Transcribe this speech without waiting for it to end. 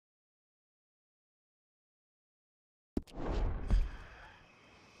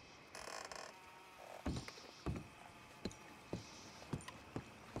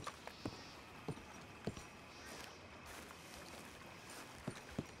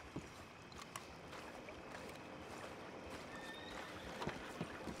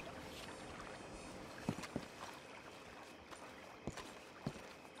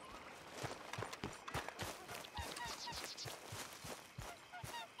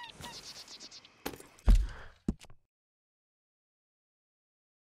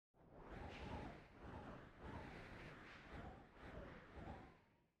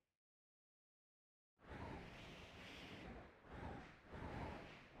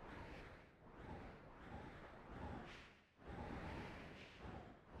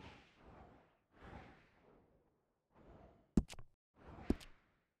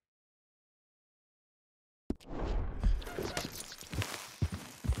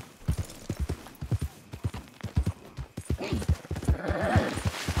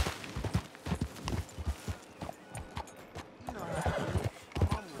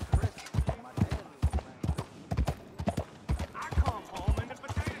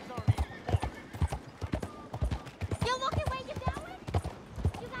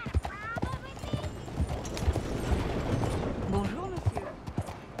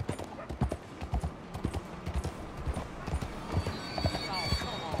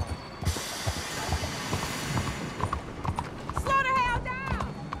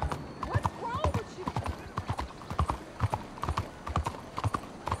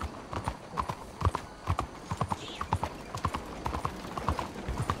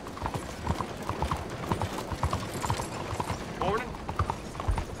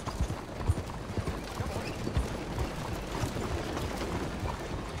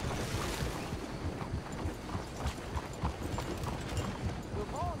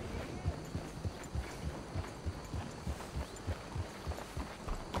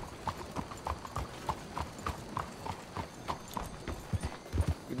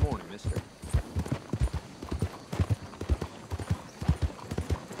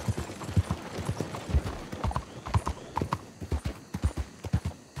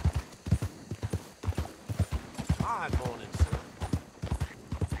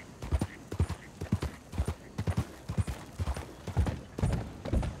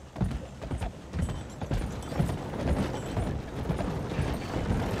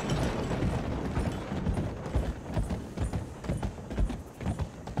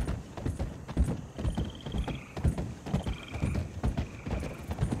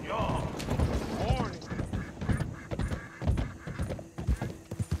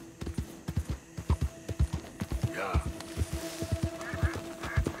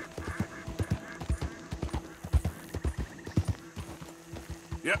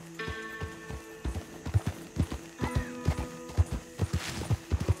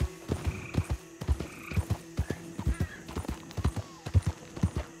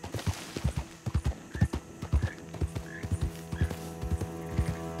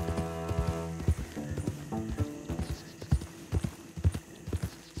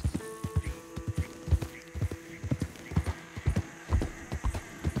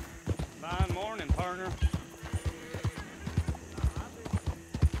partner.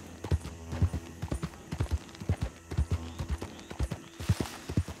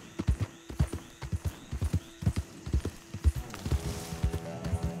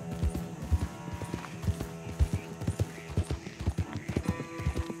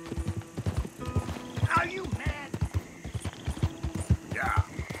 Are you mad? Yeah.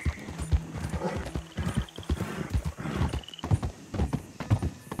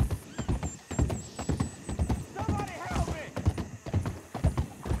 Somebody help me!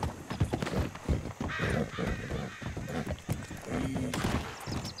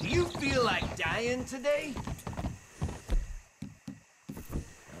 Do you feel like dying today?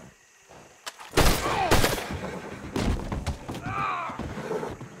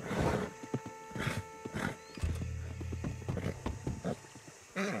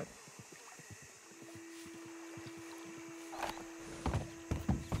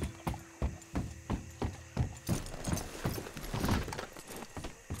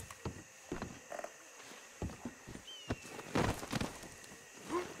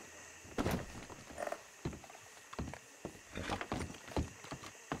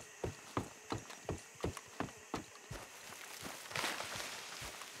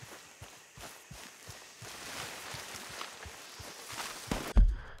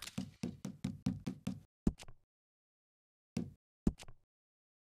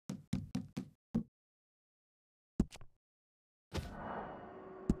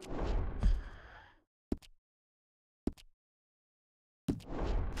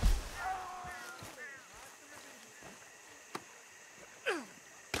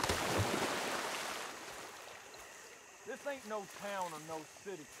 This ain't no town or no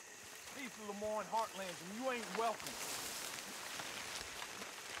city. These are Lemoyne heartlands, and you ain't welcome.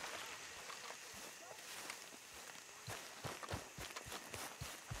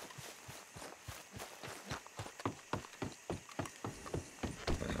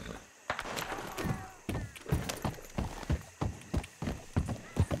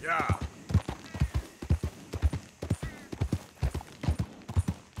 Yeah.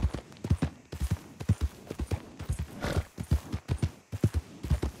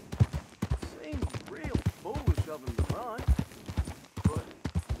 Seems real foolish of him to run, but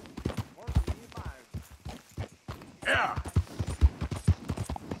worth the admired. Yeah.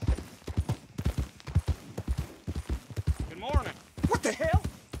 Good morning. What the hell?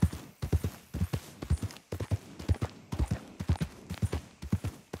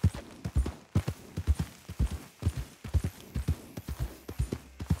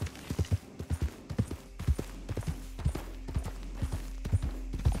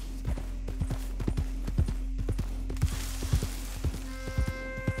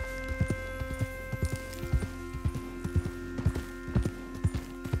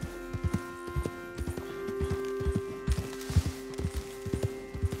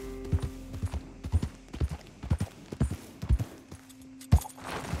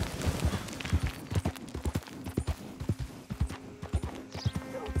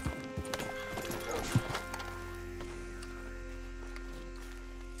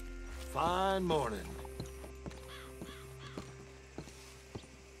 fine morning.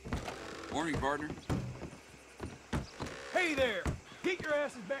 Morning, partner. Hey there! Get your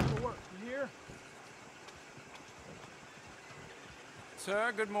asses back to work, you hear?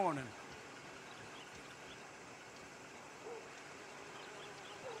 Sir, good morning.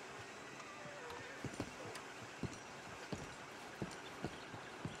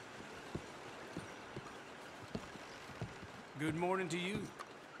 Good morning to you.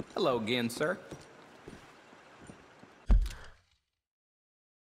 Hello again, sir.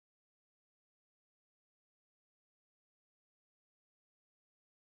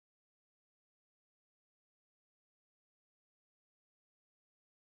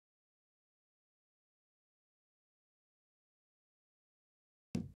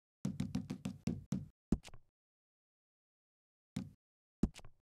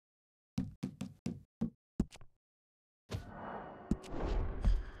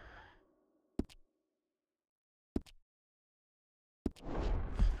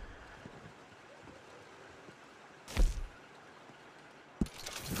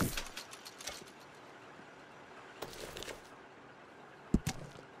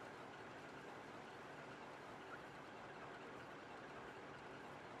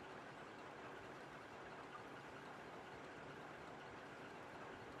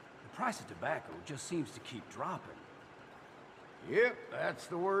 The price of tobacco just seems to keep dropping. Yep, that's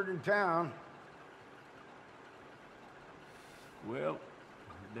the word in town. Well,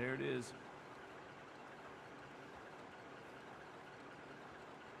 there it is.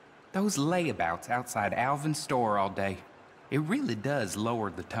 Those layabouts outside Alvin's store all day, it really does lower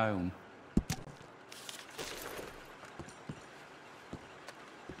the tone.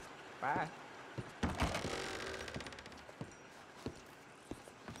 Bye.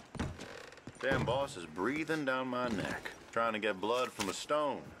 Damn boss is breathing down my neck, trying to get blood from a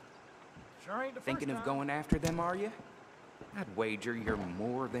stone. Sure ain't the Thinking first of time. going after them, are you? I'd wager you're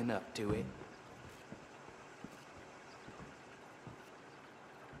more than up to it.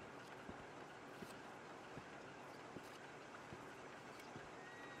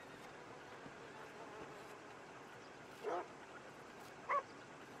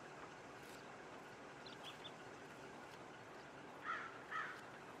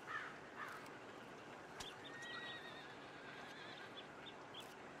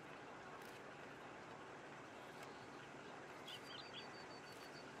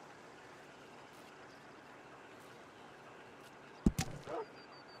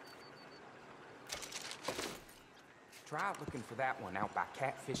 Try looking for that one out by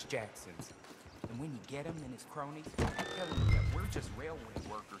Catfish Jackson's. And when you get him and his cronies, tell him that we're just railway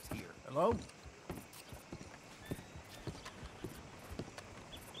workers here. Hello?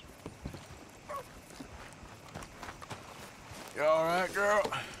 You all right, girl?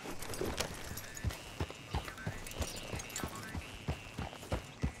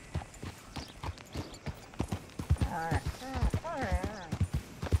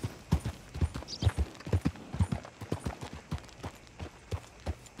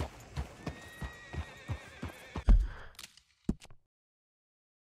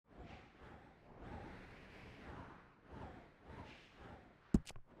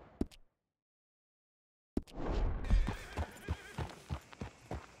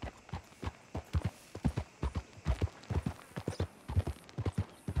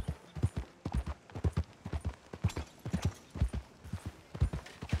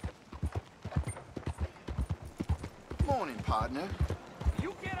 Morning, partner.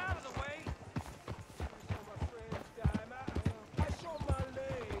 You get out of the way! My friends die. I shot my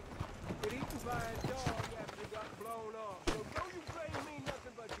leg. Get eaten by a dog after it got blown off. So don't you blame me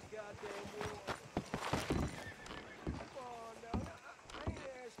nothing but your goddamn war. Come on now. I ain't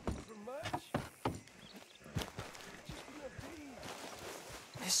asking for much. Just be a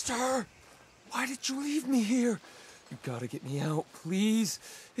peace. Mister, why did you leave me here? You gotta get me out, please.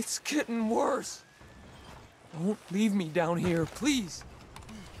 It's getting worse. Don't leave me down here, please.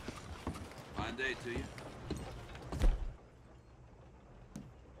 Fine day to you.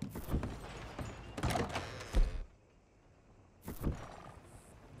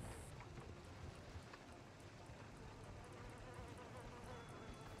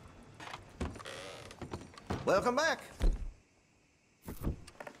 Welcome back.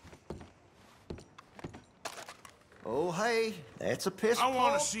 Oh, hey, that's a pistol. I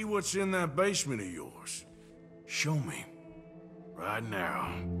want to see what's in that basement of yours. Show me. Right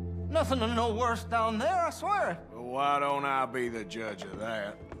now. Nothing of no worse down there, I swear. Well, why don't I be the judge of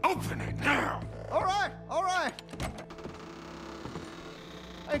that? Open it now! All right, all right.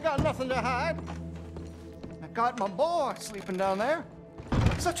 Ain't got nothing to hide. I got my boy sleeping down there.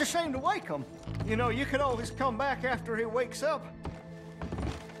 Such a shame to wake him. You know, you could always come back after he wakes up.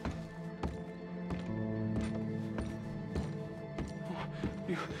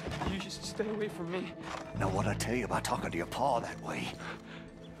 You just stay away from me. Now, what I tell you about talking to your pa that way?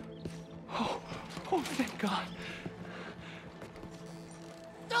 Oh, thank God.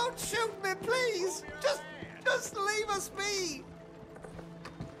 Don't shoot me, please! Just leave us be!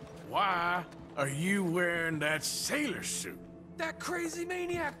 Why are you wearing that sailor suit? That crazy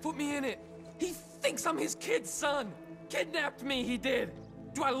maniac put me in it. He thinks I'm his kid's son. Kidnapped me, he did.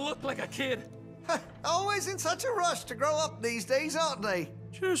 Do I look like a kid? Always in such a rush to grow up these days, aren't they?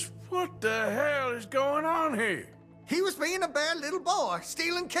 Just what the hell is going on here? He was being a bad little boy,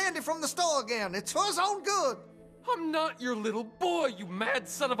 stealing candy from the store again. It's for his own good. I'm not your little boy, you mad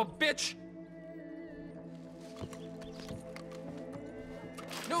son of a bitch!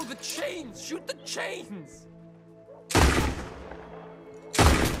 No, the chains! Shoot the chains!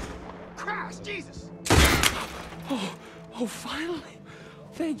 Christ, Jesus! Oh, finally!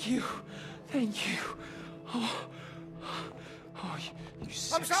 Thank you. Thank you. Oh, you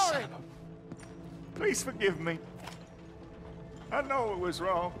sick I'm sorry! son of a- Please forgive me. I know it was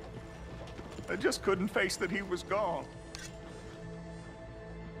wrong. I just couldn't face that he was gone.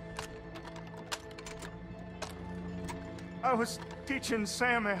 I was teaching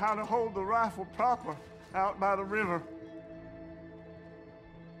Sammy how to hold the rifle proper out by the river.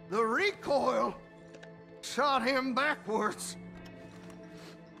 The recoil shot him backwards.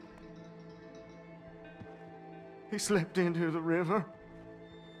 He slipped into the river.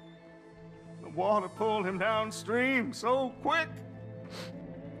 The water pulled him downstream so quick.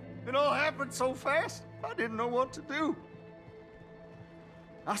 It all happened so fast, I didn't know what to do.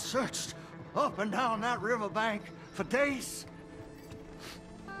 I searched up and down that riverbank for days.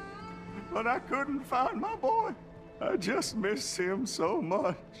 But I couldn't find my boy. I just miss him so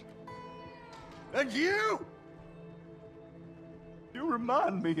much. And you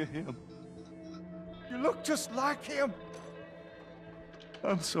remind me of him. You look just like him.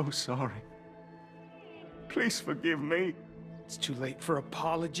 I'm so sorry. Please forgive me. It's too late for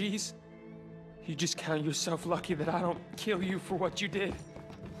apologies. You just count yourself lucky that I don't kill you for what you did.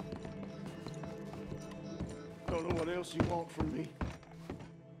 Don't know what else you want from me.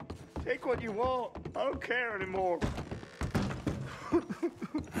 Take what you want. I don't care anymore. Well,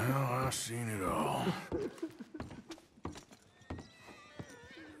 I've seen it all.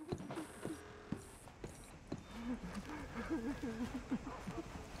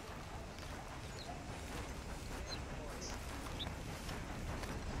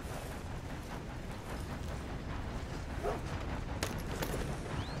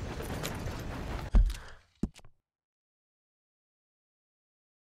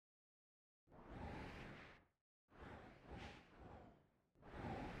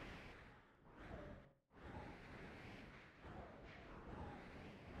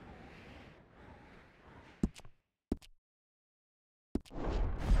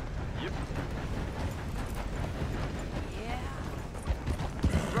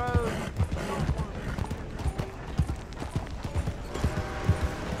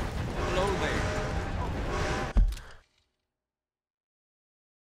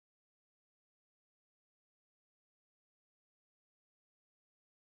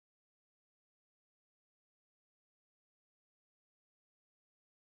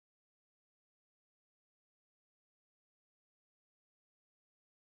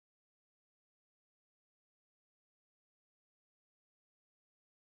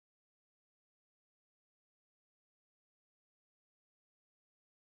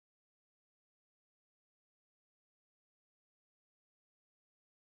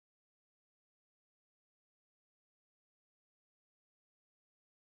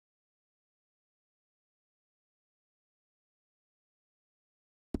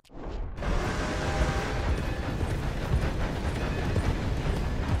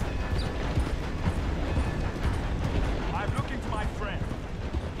 I'm looking for my friend.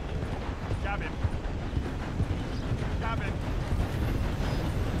 Cabin. Cabin.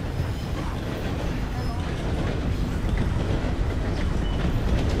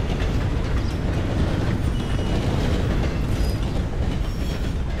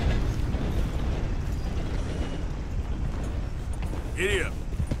 Giddy up.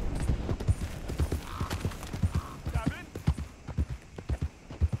 Cabin.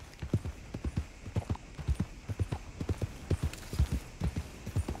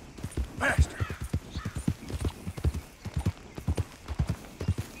 Faster.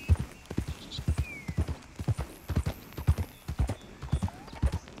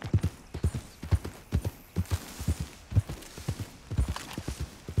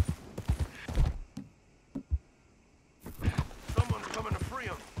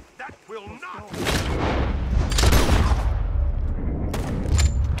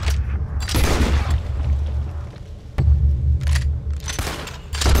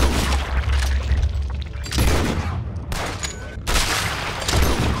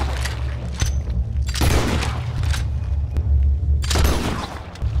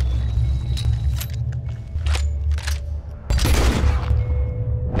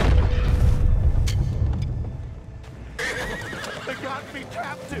 take me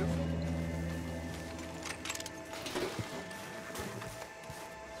captive.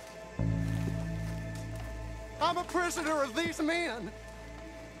 I'm a prisoner of these men.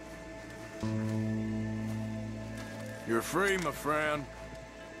 You're free, my friend.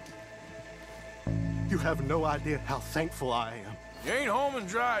 You have no idea how thankful I am. You ain't home and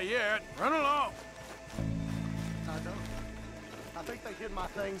dry yet. Run along. I know. I think they hid my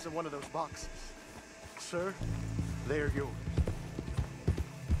things in one of those boxes. Sir, they're yours.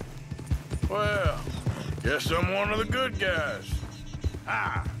 Well, guess I'm one of the good guys.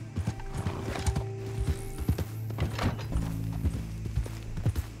 Ah!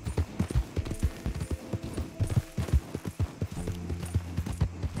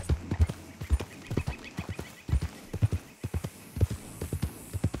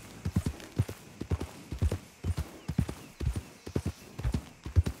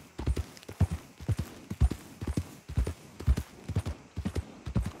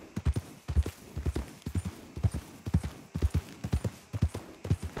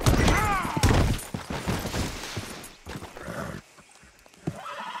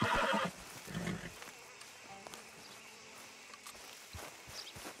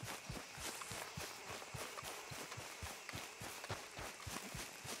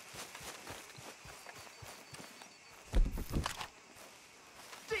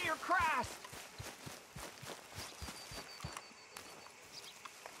 Dear Christ!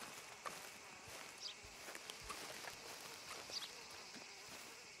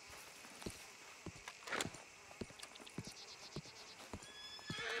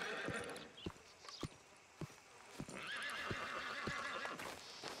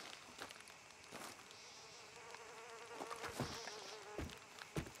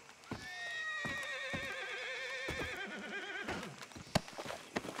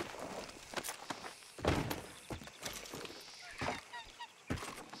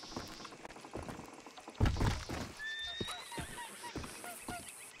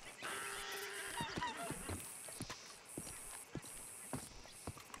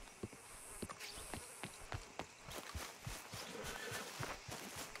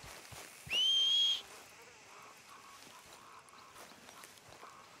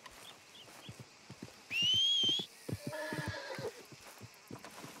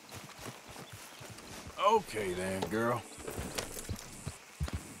 Okay then, girl.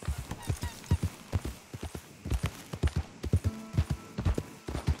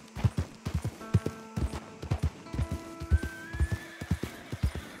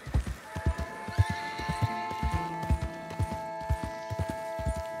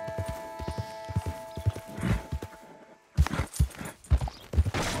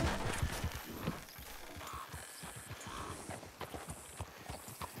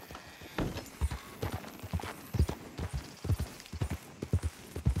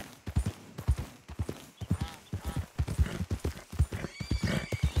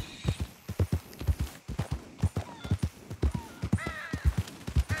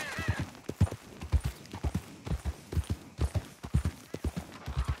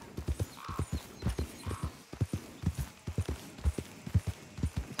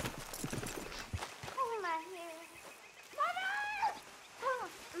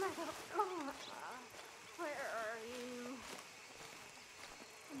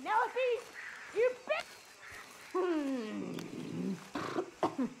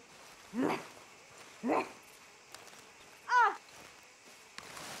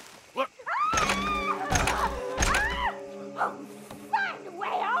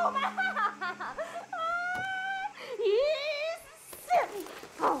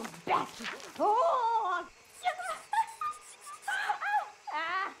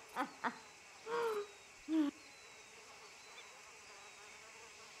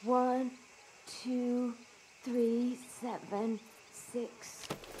 One, 2, 3, 7, 6,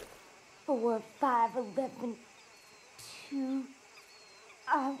 4, 5, 11, 2,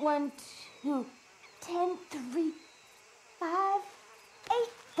 1, 2, 10, 3, 5, 8,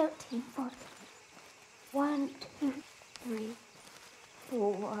 13, 14. 1, 2, 3,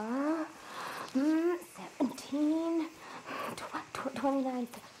 4, 17, 29,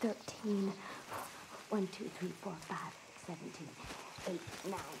 13. 1, 2, 3, 4, 5, 17, 8,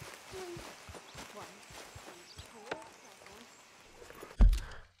 9. 1, 2, 3, 4, 7.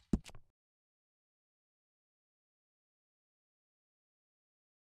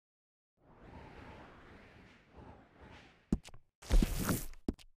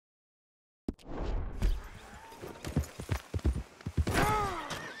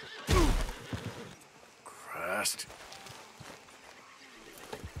 Christ.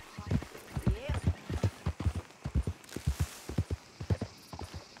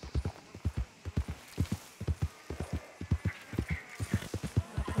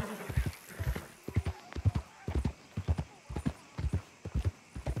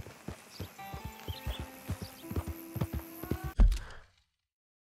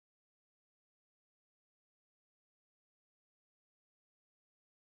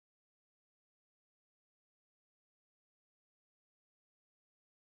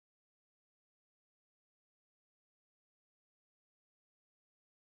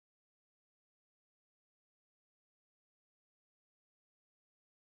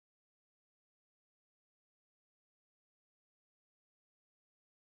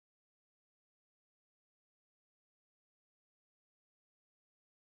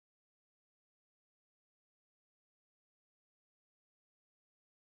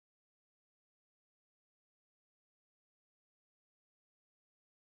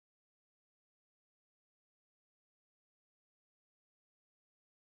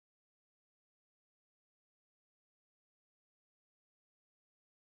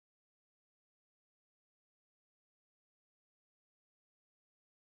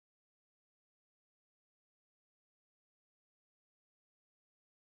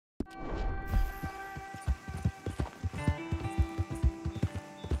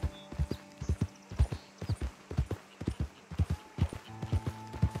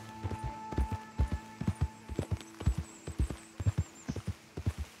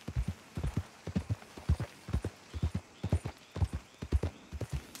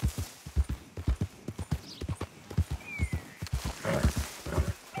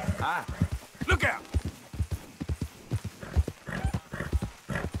 Ah, look out!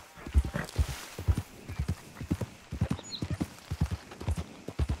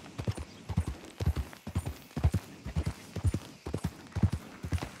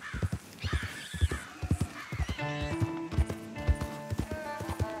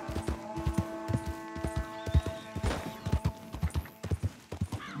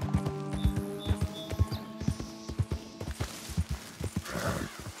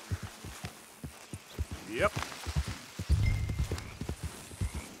 Yep.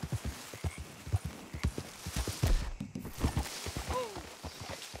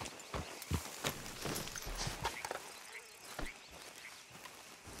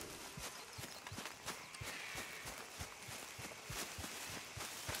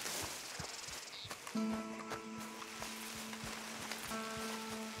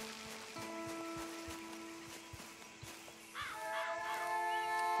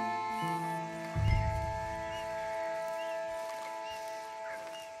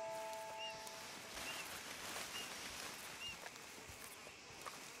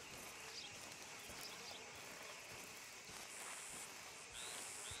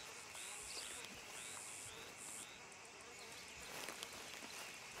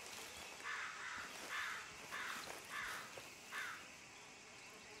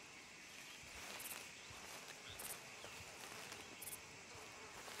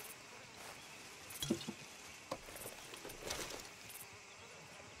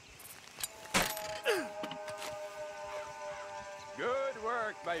 Good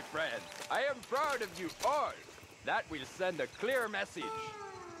work, my friend. I am proud of you all. That will send a clear message.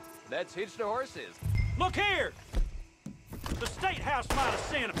 Let's hitch the horses. Look here! The State House might have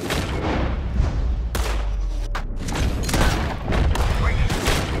sent him.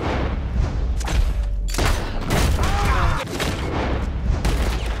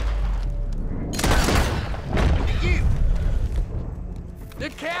 The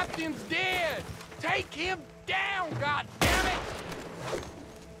captain's dead! Take him down, goddammit!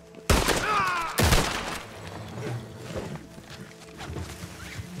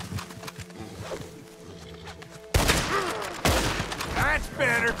 That's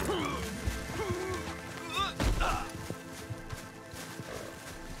better.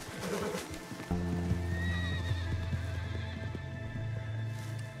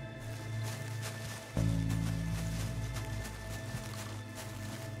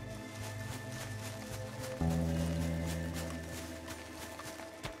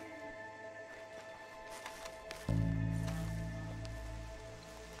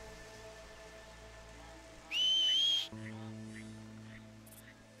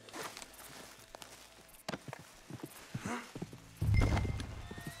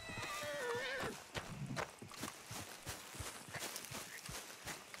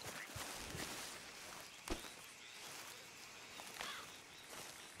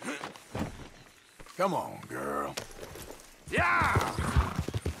 Come on, girl. Yeah!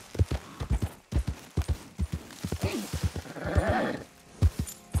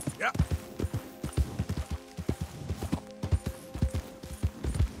 Yeah.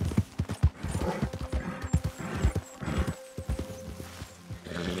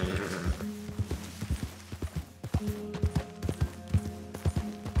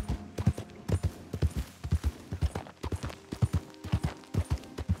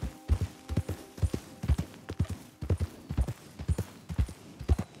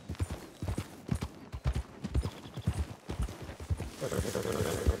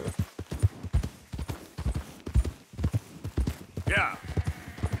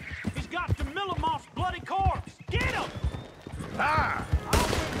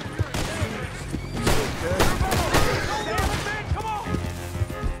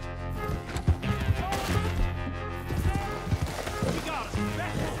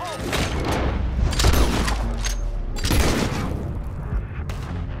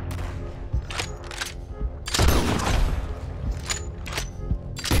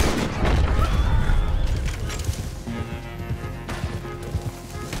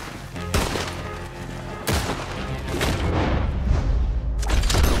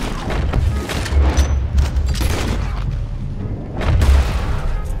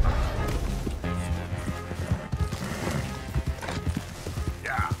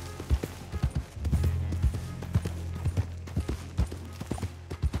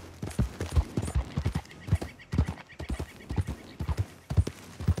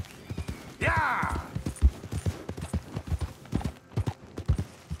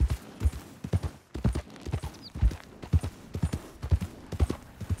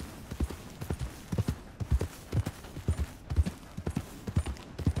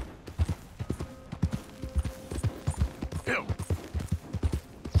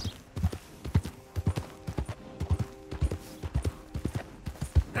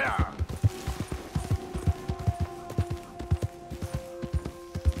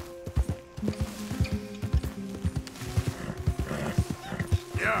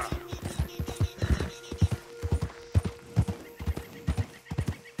 Yeah.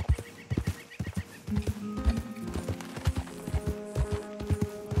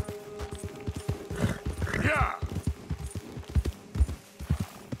 Yeah.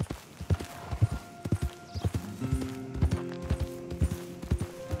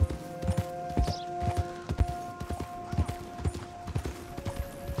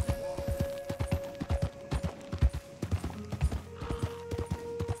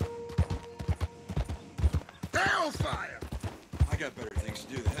 Hellfire! I got better things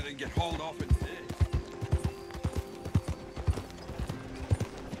to do than get hauled off into this.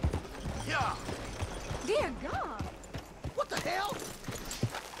 Yeah. Dear God! What the hell?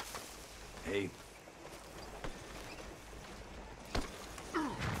 Hey,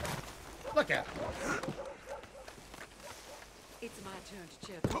 Look out. It's my turn to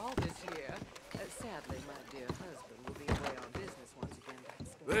chair the ball this year. Sadly, my dear husband will be away on business once again.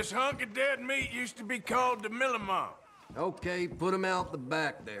 This hunk of dead meat used to be called the Millimont. Okay, put him out the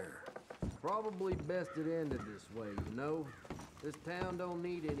back there. Probably best it ended this way, you know? This town don't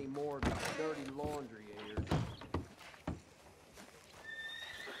need any more dirty laundry here.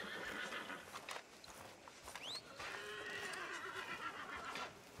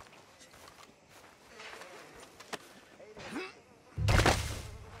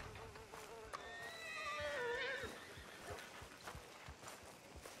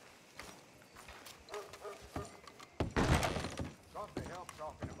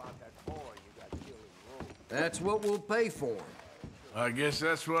 That's what we'll pay for him. I guess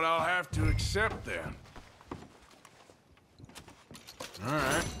that's what I'll have to accept then. All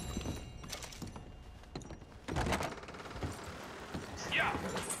right. Yeah.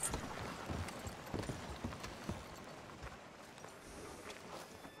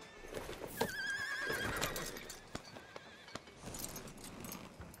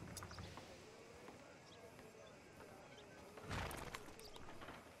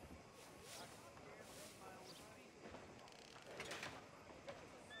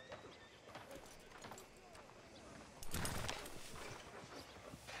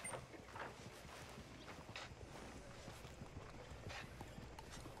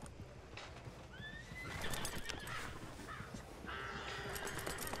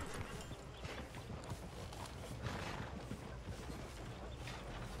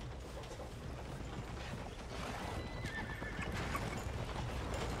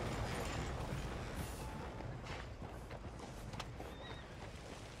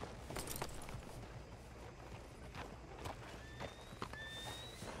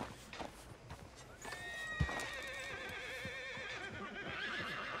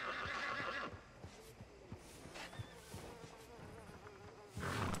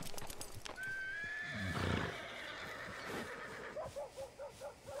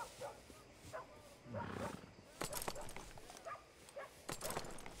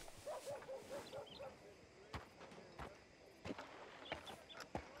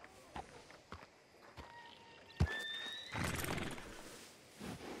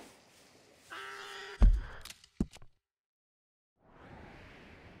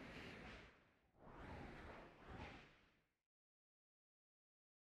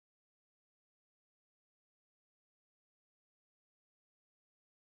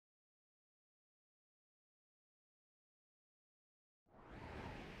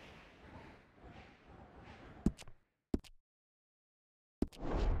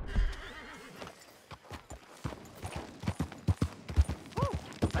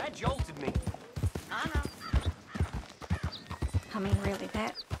 That jolted me. I know. I mean, really,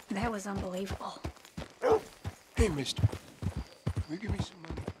 that was unbelievable. Hey, mister. Will you give me some money?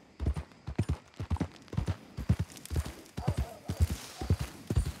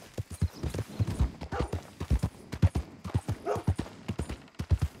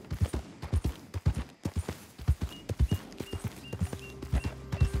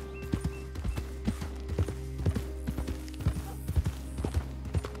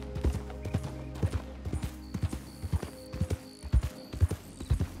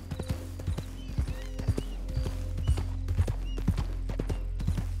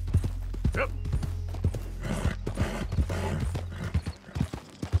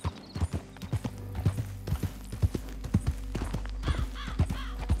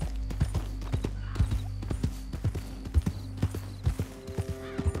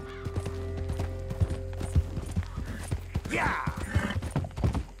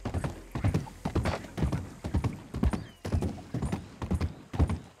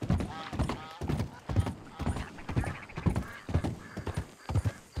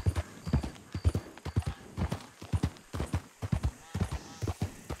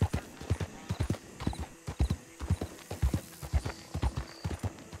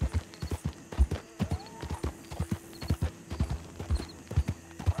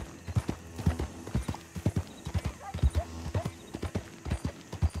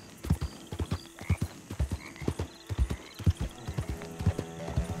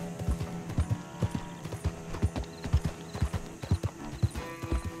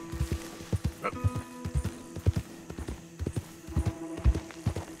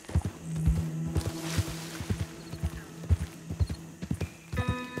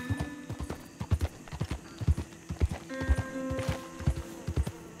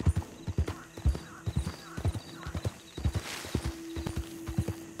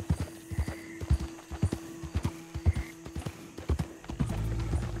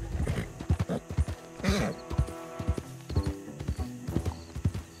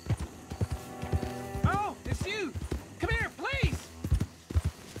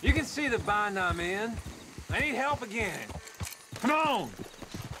 see the bind I'm in. I need help again. Come on.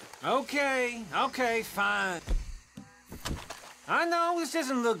 Okay, fine. I know this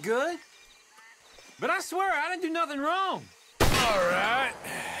doesn't look good, but I swear I didn't do nothing wrong. All right.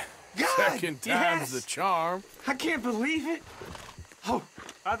 God, Second time's the charm. I can't believe it. Oh,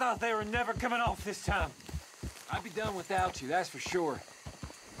 I thought they were never coming off this time. I'd be done without you, that's for sure.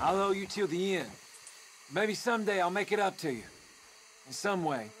 I'll owe you till the end. Maybe someday I'll make it up to you. In some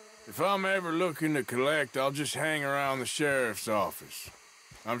way. If I'm ever looking to collect, I'll just hang around the sheriff's office.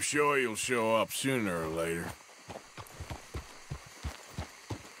 I'm sure you'll show up sooner or later.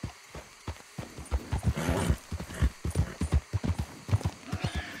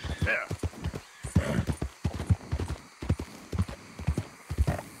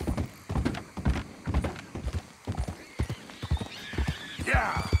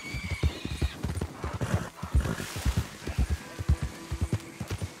 Yeah.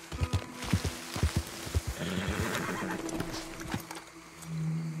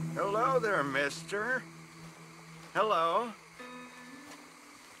 Hello there, mister. Hello.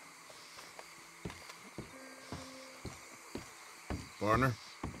 Partner?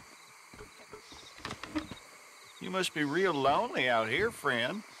 You must be real lonely out here,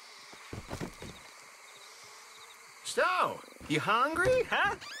 friend. So, you hungry,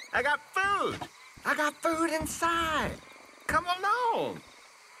 huh? I got food. I got food inside. Come along.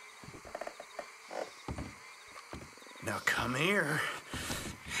 Now come here.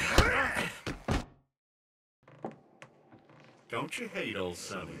 Don't you hate old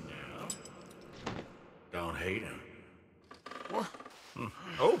Sonny now? Don't hate him. What?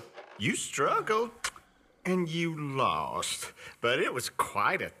 Oh, you struggled. And you lost. But it was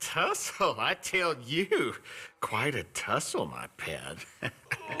quite a tussle, I tell you. Quite a tussle, my pet.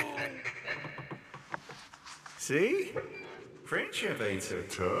 See? Friendship ain't so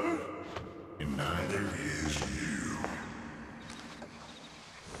tough. And neither is you.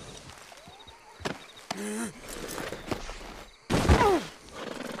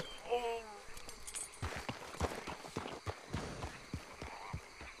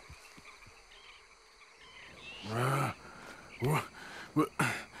 What?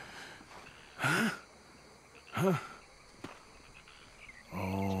 Huh? Huh?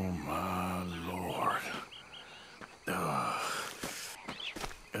 Oh, my Lord. Ugh.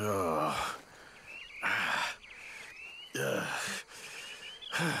 Ugh. Ugh.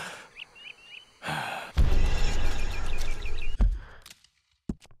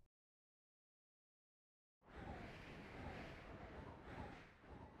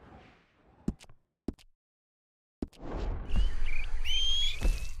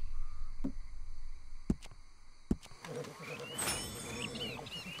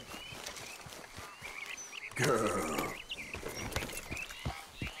 Girl.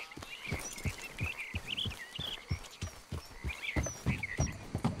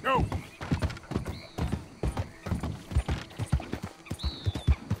 Go.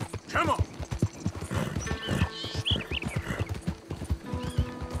 Come on.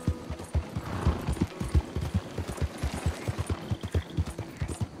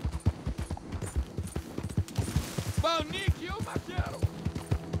 Balnicchio Macchiato.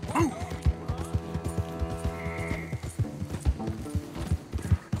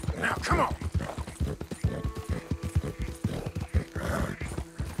 Now, come on.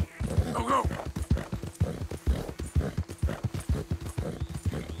 Go, go.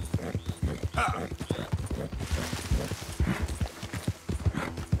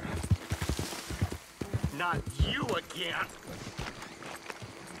 Not you again.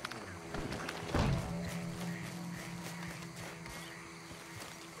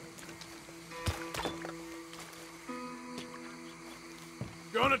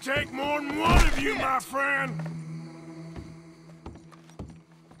 Gonna take more than one of you, my friend.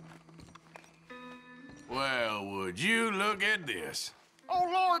 Well, would you look at this? Oh,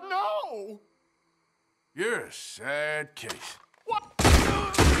 Lord, no! You're a sad case. What?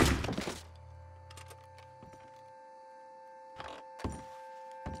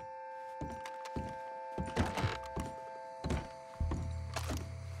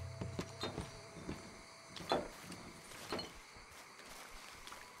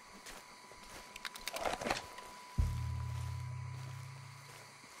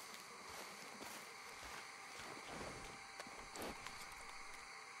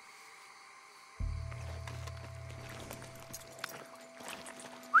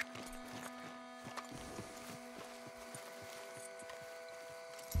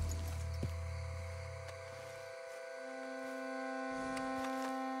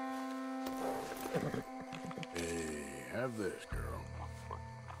 Hey, have this, girl.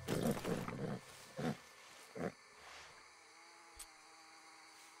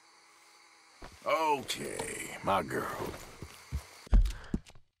 Okay, my girl.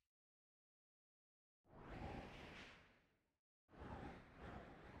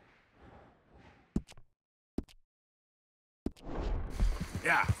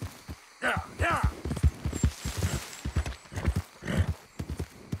 Yeah. Yeah, yeah.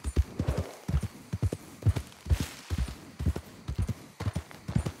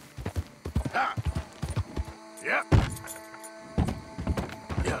 Ah. Yep.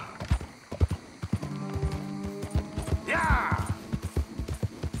 Yeah. Yeah.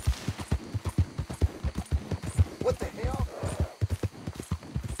 What the hell?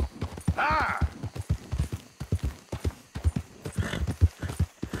 Ah.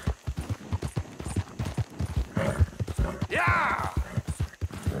 Yeah.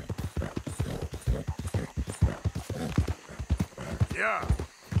 Yeah.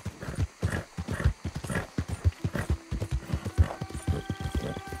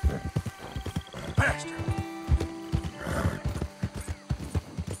 Bastard.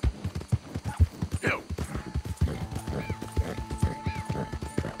 Yo.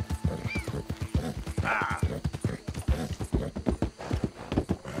 Ah.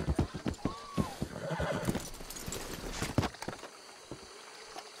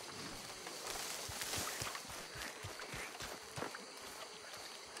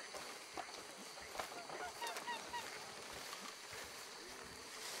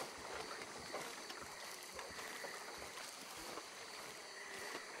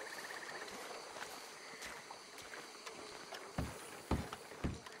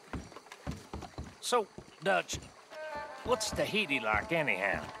 So, Dutch, what's Tahiti like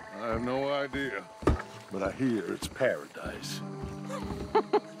anyhow? I have no idea, but I hear it's paradise.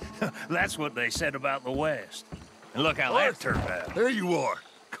 That's what they said about the West. And look how that turned out. There you are.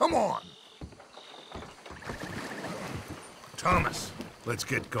 Come on. Thomas, let's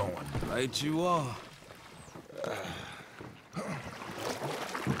get going. Right you are.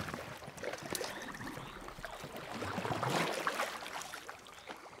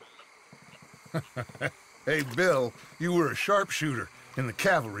 Hey, Bill, you were a sharpshooter in the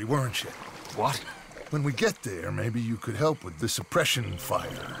cavalry, weren't you? What? When we get there, maybe you could help with the suppression fire.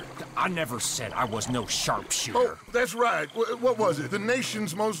 I never said I was no sharpshooter. Oh, that's right. What was it? The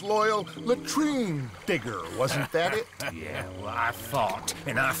nation's most loyal latrine digger, wasn't that it? Yeah, well, I fought,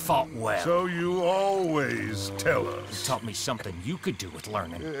 and I fought well. So you always tell us. You taught me something you could do with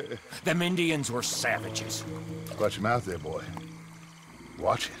learning. Them Indians were savages. Watch your mouth there, boy.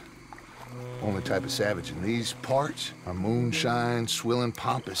 Watch it. Only type of savage in these parts are moonshine, swilling,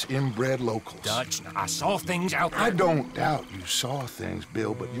 pompous, inbred locals. Dutch, I saw things out there. I don't doubt you saw things,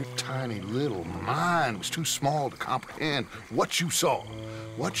 Bill, but your tiny little mind was too small to comprehend what you saw.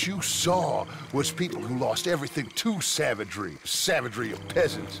 What you saw was people who lost everything to savagery. Savagery of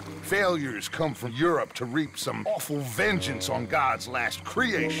peasants. Failures come from Europe to reap some awful vengeance on God's last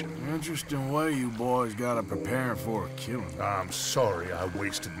creation. Interesting way you boys got to prepare for a killing. I'm sorry I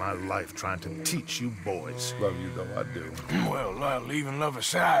wasted my life trying to teach you boys. Love you though, I do. Well, leaving love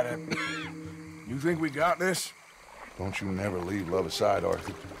aside, you think we got this? Don't you never leave love aside,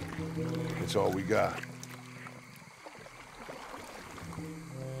 Arthur. It's all we got.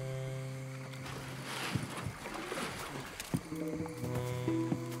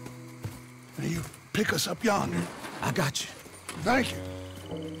 Now you pick us up yonder. I got you. Thank you.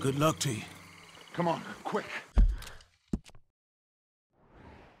 Good luck to you. Come on, quick.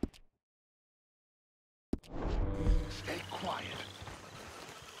 Stay quiet.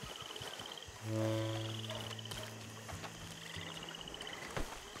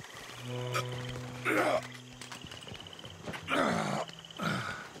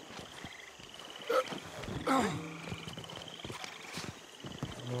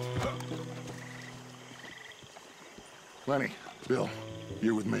 Lenny, Bill,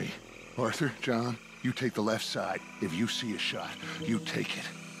 you're with me. Arthur, John, you take the left side. If you see a shot, you take it.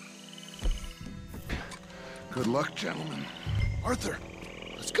 Good luck, gentlemen. Arthur,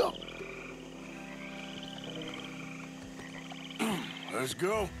 let's go. Let's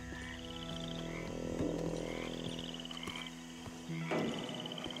go.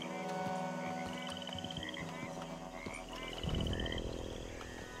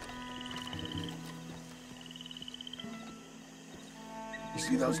 You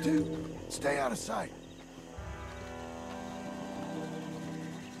see those two? Stay out of sight.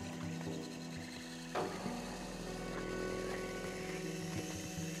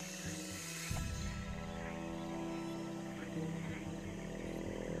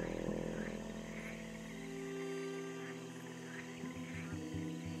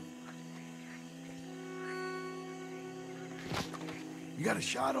 You got a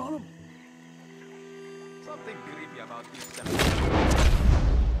shot on him? Something creepy about this cemetery.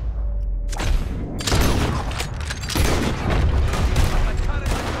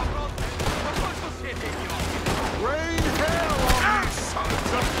 Rain hell on these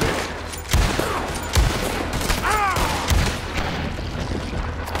sons of bitches!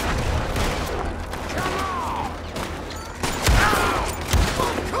 Come on!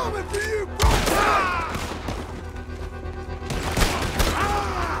 I'm coming for you, bro!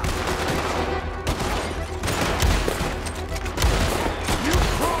 You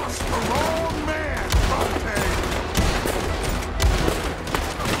crossed the wrong man, Bronte!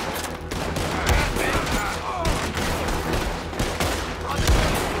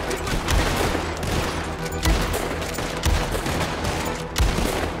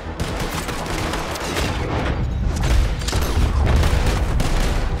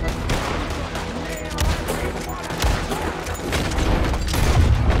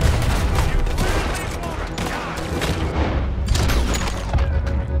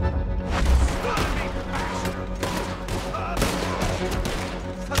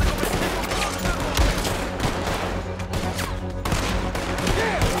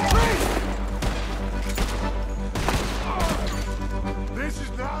 This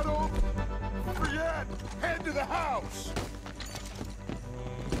is not over yet. Head to the house.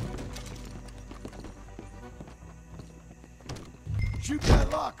 Shoot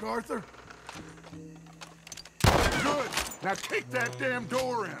that lock, Arthur. Good. Now kick that damn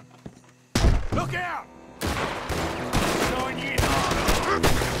door in. Look out! Showing you how.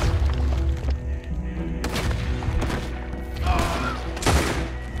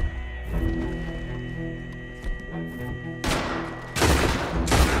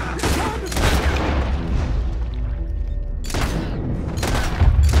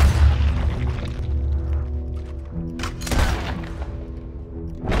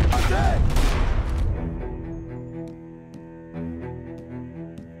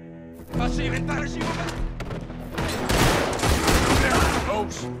 Facci diventare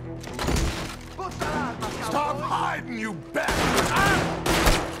Stop hiding, you bastard!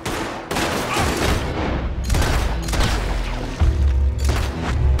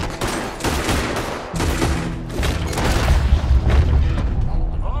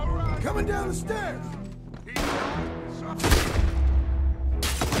 Coming down the stairs!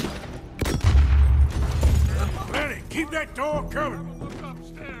 Lenny, keep that door covered.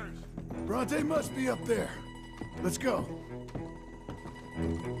 Bronte must be up there. Let's go.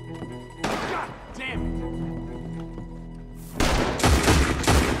 God damn it!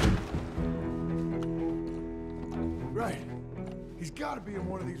 Right. He's got to be in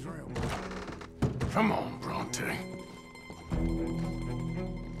one of these rooms. Come on, Bronte.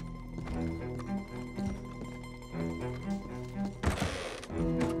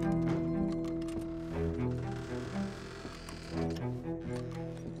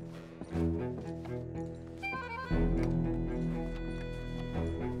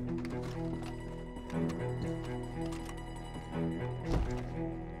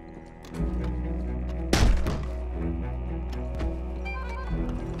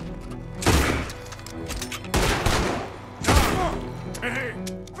 Hey!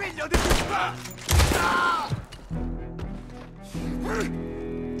 Figlio di puttana!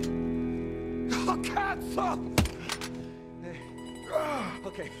 Oh, cazzo!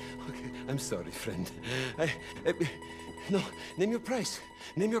 Okay, I'm sorry, friend. No, name your price.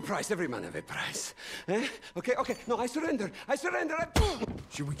 Name your price. Every man have a price. Eh? Okay, no, I surrender.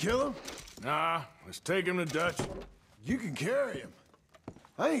 Should we kill him? Nah, let's take him to Dutch. You can carry him.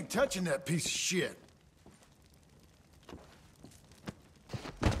 I ain't touching that piece of shit.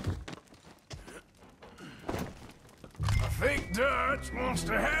 I think Dutch wants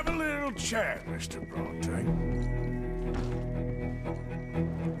to have a little chat, Mr. Bronte.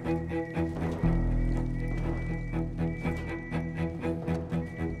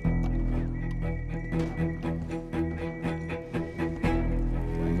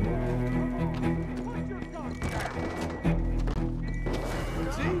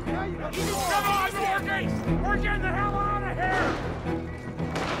 Come on, Morgan! We're getting the hell out of here!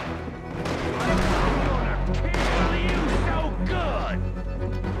 I'm gonna kill you so good!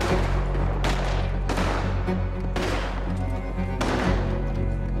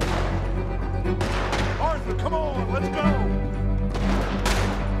 Arthur, come on, let's go!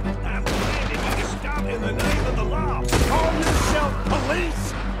 I'm demanding you to stop in the name of the law! Call yourself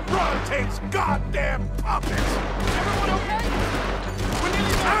police! Bronte's goddamn puppets! Everyone okay? We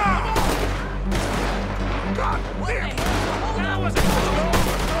nearly Ah! God damn! That was a no!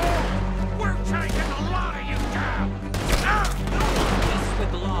 We're taking a lot of you down!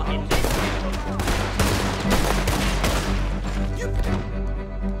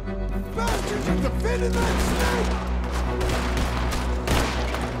 bit of that snake!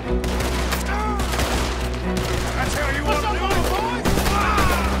 That's how you want to do it, boys?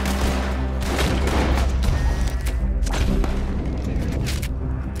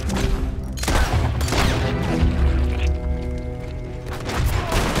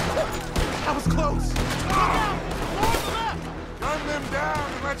 That was close! Gun them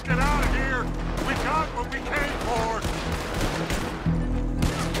down and let's get out of here! We got what we came for!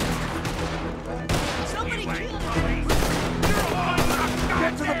 Somebody kill him!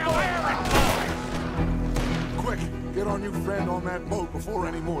 Get to the boat! Quick, get our new friend on that boat before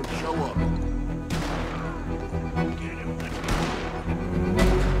any more show up.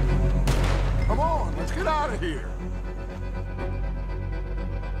 Come on, let's get out of here!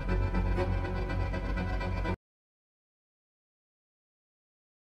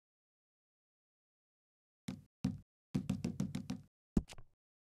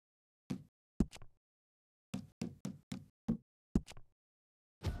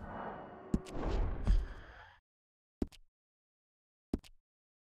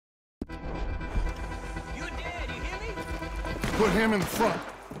 Put him in the front.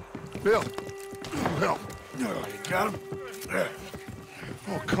 Bill. Bill. You got him?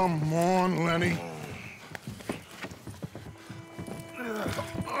 Oh, come on, Lenny.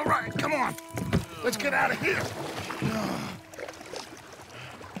 All right, come on. Let's get out of here.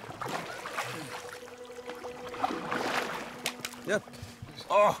 Yep.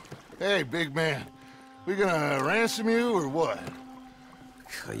 Oh, hey, big man. We gonna ransom you or what?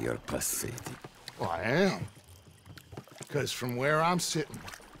 You're pathetic. Well, I am. Because from where I'm sitting,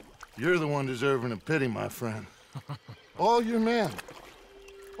 you're the one deserving of pity, my friend. All your men,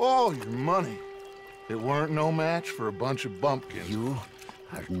 all your money, it weren't no match for a bunch of bumpkins. You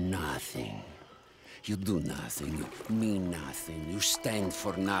are nothing. You do nothing. You mean nothing. You stand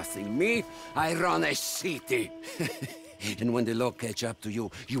for nothing. Me, I run a city. And when the law catch up to you,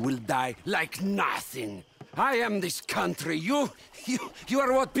 you will die like nothing. I am this country. You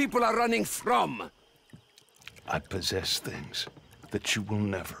are what people are running from. I possess things that you will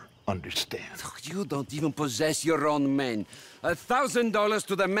never understand. You don't even possess your own men. $1,000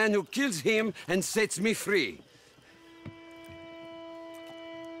 to the man who kills him and sets me free.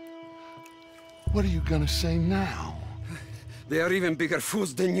 What are you gonna say now? They are even bigger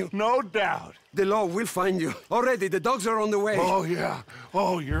fools than you. No doubt. The law will find you. Already, the dogs are on the way. Oh, yeah.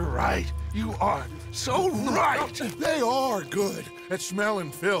 Oh, you're right. You are so right. They are good at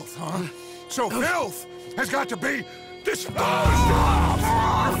smelling filth, huh? So filth has got to be disposed of!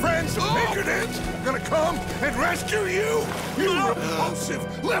 Your friends, the Pinkertons, are gonna come and rescue you! You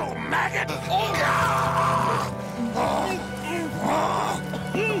repulsive little maggot!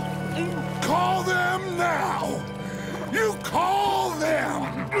 Call them now! You call them!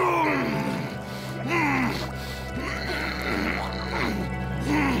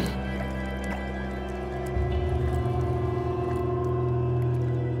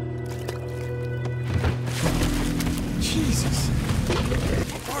 Jesus.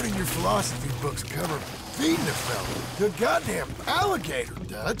 What part of your philosophy books cover feeding a fella to a goddamn alligator,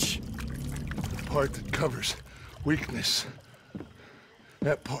 Dutch? The part that covers weakness.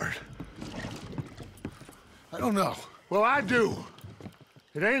 That part. I don't know. Well, I do.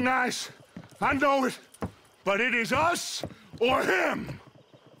 It ain't nice. I know it. But it is us or him.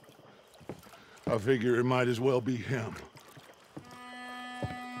 I figure it might as well be him.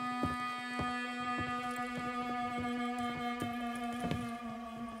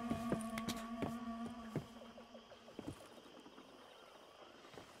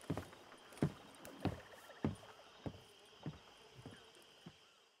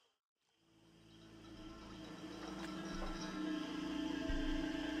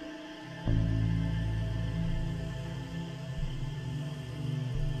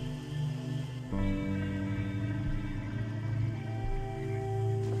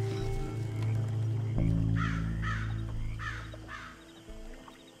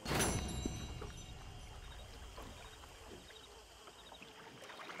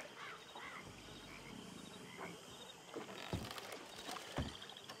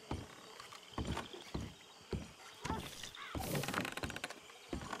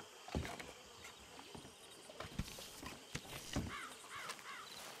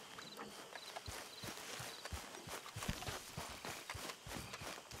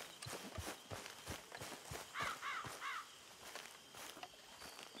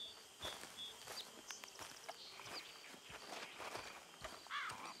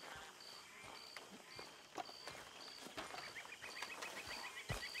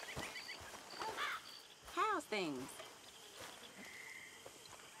 Things.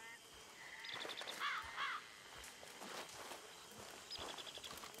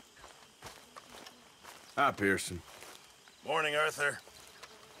 Hi, Pearson. Morning, Arthur.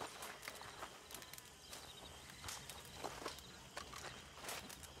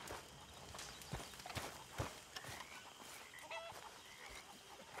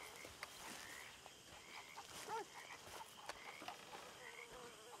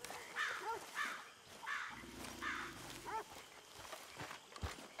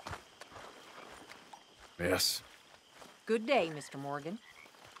 Yes. Good day, Mr. Morgan.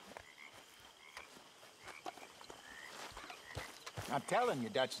 I'm telling you,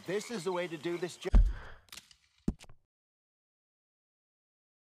 Dutch, this is the way to do this job.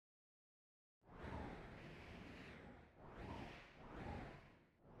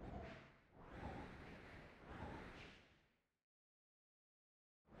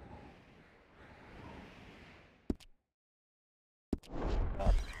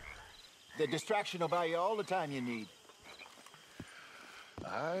 The distraction will buy you all the time you need.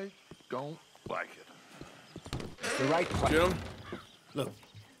 I don't like it. It's the right plan. Jim? Look,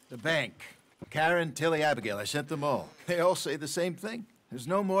 the bank, Karen, Tilly, Abigail, I sent them all. They all say the same thing. There's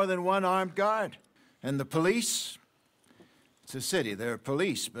no more than one armed guard. And the police? It's a city, there are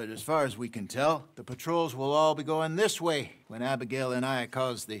police, but as far as we can tell, the patrols will all be going this way when Abigail and I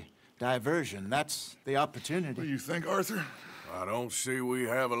cause the diversion. That's the opportunity. What do you think, Arthur? I don't see we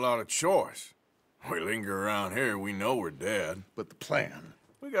have a lot of choice. We linger around here, we know we're dead. But the plan?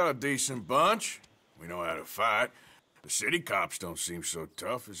 We got a decent bunch. We know how to fight. The city cops don't seem so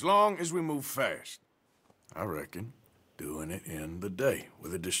tough as long as we move fast. I reckon doing it in the day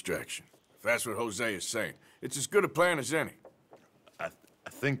with a distraction. If that's what Jose is saying, it's as good a plan as any. I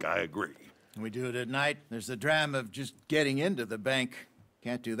think I agree. We do it at night. There's the drama of just getting into the bank.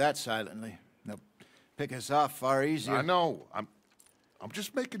 Can't do that silently. They'll pick us off far easier. I know. I'm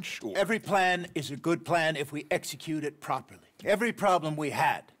just making sure. Every plan is a good plan if we execute it properly. Every problem we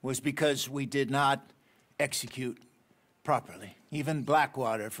had was because we did not execute properly. Even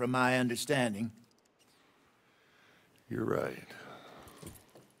Blackwater, from my understanding. You're right.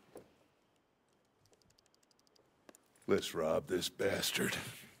 Let's rob this bastard.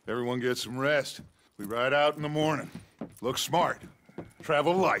 Everyone get some rest. We ride out in the morning. Look smart.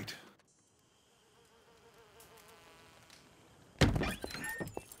 Travel light.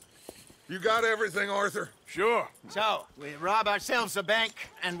 You got everything, Arthur? Sure. So, we rob ourselves a bank,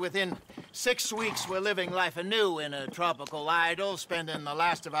 and within 6 weeks we're living life anew in a tropical idyll, spending the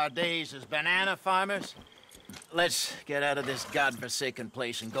last of our days as banana farmers. Let's get out of this godforsaken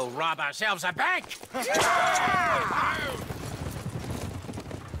place and go rob ourselves a bank!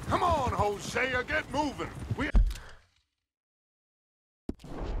 Come on, Hosea, get moving. We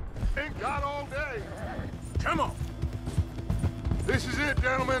ain't got all day. Come on. This is it,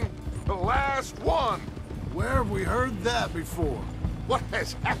 gentlemen. The last one. Where have we heard that before? What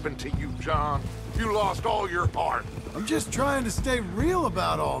has happened to you, John? You lost all your heart. I'm just trying to stay real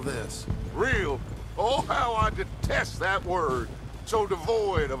about all this. Real? Oh, how I detest that word. So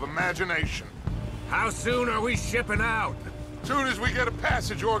devoid of imagination. How soon are we shipping out? Soon as we get a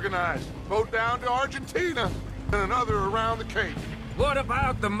passage organized. Boat down to Argentina, and another around the Cape. What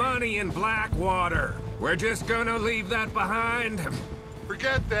about the money in Blackwater? We're just gonna leave that behind?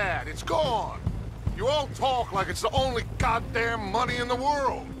 Forget that. It's gone. You all talk like it's the only goddamn money in the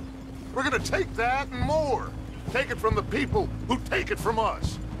world. We're gonna take that and more. Take it from the people who take it from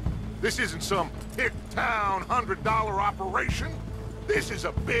us. This isn't some hick-town $100 operation. This is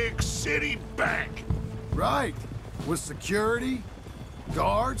a big city bank. Right. With security,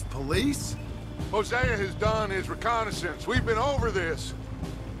 guards, police. Hosea has done his reconnaissance. We've been over this.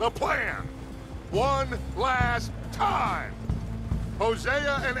 The plan. One last time.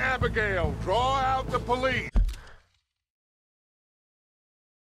 Hosea and Abigail, draw out the police.